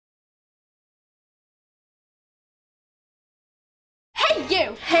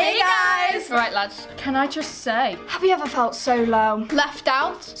you. Hey guys! Right lads, can I just say, Have you ever felt so low? left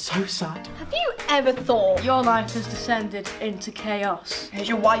out? So sad. Have you ever thought Your life has descended into chaos. Here's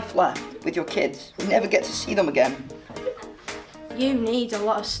your wife left with your kids. You never get to see them again. you need a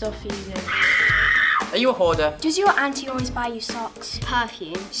lot of stuff, Easy? Are you a hoarder? Does your auntie always buy you socks?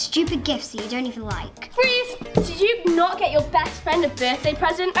 Perfume, stupid gifts that you don't even like. Freeze! Did you not get your best friend a birthday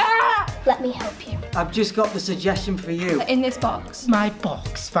present? Let me help you. I've just got the suggestion for you. In this box My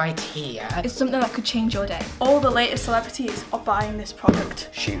box right here. is something that could change your day. All the latest celebrities are buying this product.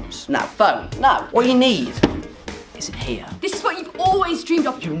 Shoes. Now, phone. Now, what you need is in here. This is what you've always dreamed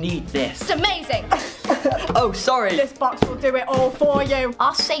of. You need this. It's amazing. Oh, sorry. This box will do it all for you.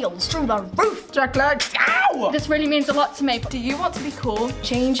 Our sales through the roof. Jack legs. Ow! This really means a lot to me, but do you want to be cool?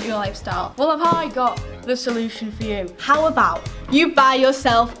 Change your lifestyle. Well, have I got the solution for you? How about you buy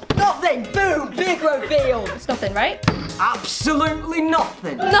yourself Nothing. Boom. Big reveal. It's nothing, right? Absolutely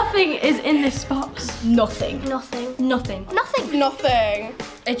nothing. Nothing is in this box. nothing? Nothing. Nothing. Nothing. Nothing.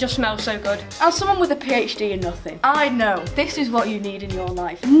 It just smells so good. As someone with a PhD in nothing, I know this is what you need in your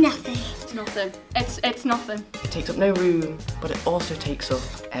life. Nothing. It's nothing. It's nothing. It takes up no room, but it also takes up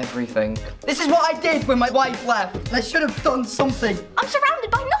everything. This is what I did when my wife left. I should have done something. I'm surrounded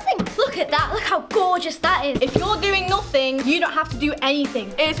by nothing. Look at that. Look how gorgeous that is. If you're doing nothing, you don't have to do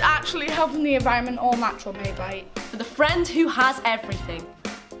anything. It's actually helping the environment all natural made by it. For the friend who has everything,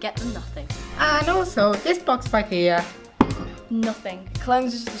 get them nothing. And also, this box right here. Nothing.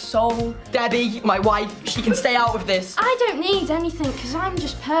 Cleanses the soul. Debbie, my wife, she can stay out of this. I don't need anything because I'm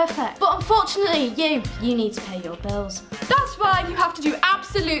just perfect. But unfortunately, you need to pay your bills. That's why you have to do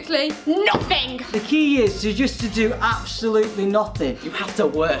absolutely nothing. The key is just to do absolutely nothing. You have to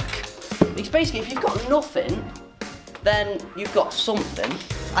work. Because basically, if you've got nothing, then you've got something.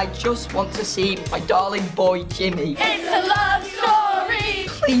 I just want to see my darling boy, Jimmy. It's a love story.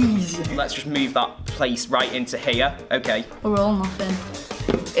 Please. Let's just move that place right into here. Okay. We're all nothing.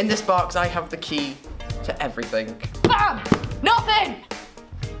 In this box, I have the key to everything. Bam! Nothing!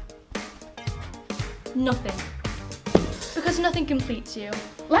 Nothing. Because nothing completes you.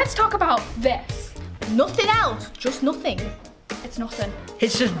 Let's talk about this. Nothing else. Just nothing. It's nothing.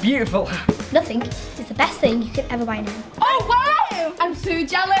 It's just beautiful. Nothing is the best thing you could ever buy now. Oh wow! I'm so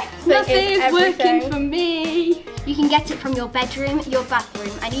jealous. Nothing is everything. working for me. You can get it from your bedroom, your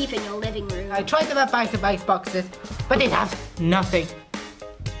bathroom, and even your living room. I tried to buy some ice boxes, but it has nothing.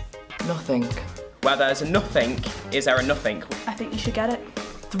 Nothing. Where there's a nothing, is there a nothing? I think you should get it.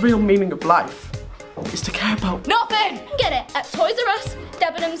 The real meaning of life is to care about. Nothing. Get it at Toys R Us,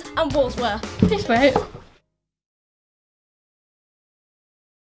 Debenhams, and Woolsworth. This way.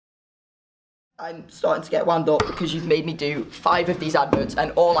 I'm starting to get wound up because you've made me do 5 of these adverts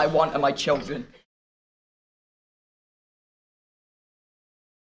and all I want are my children.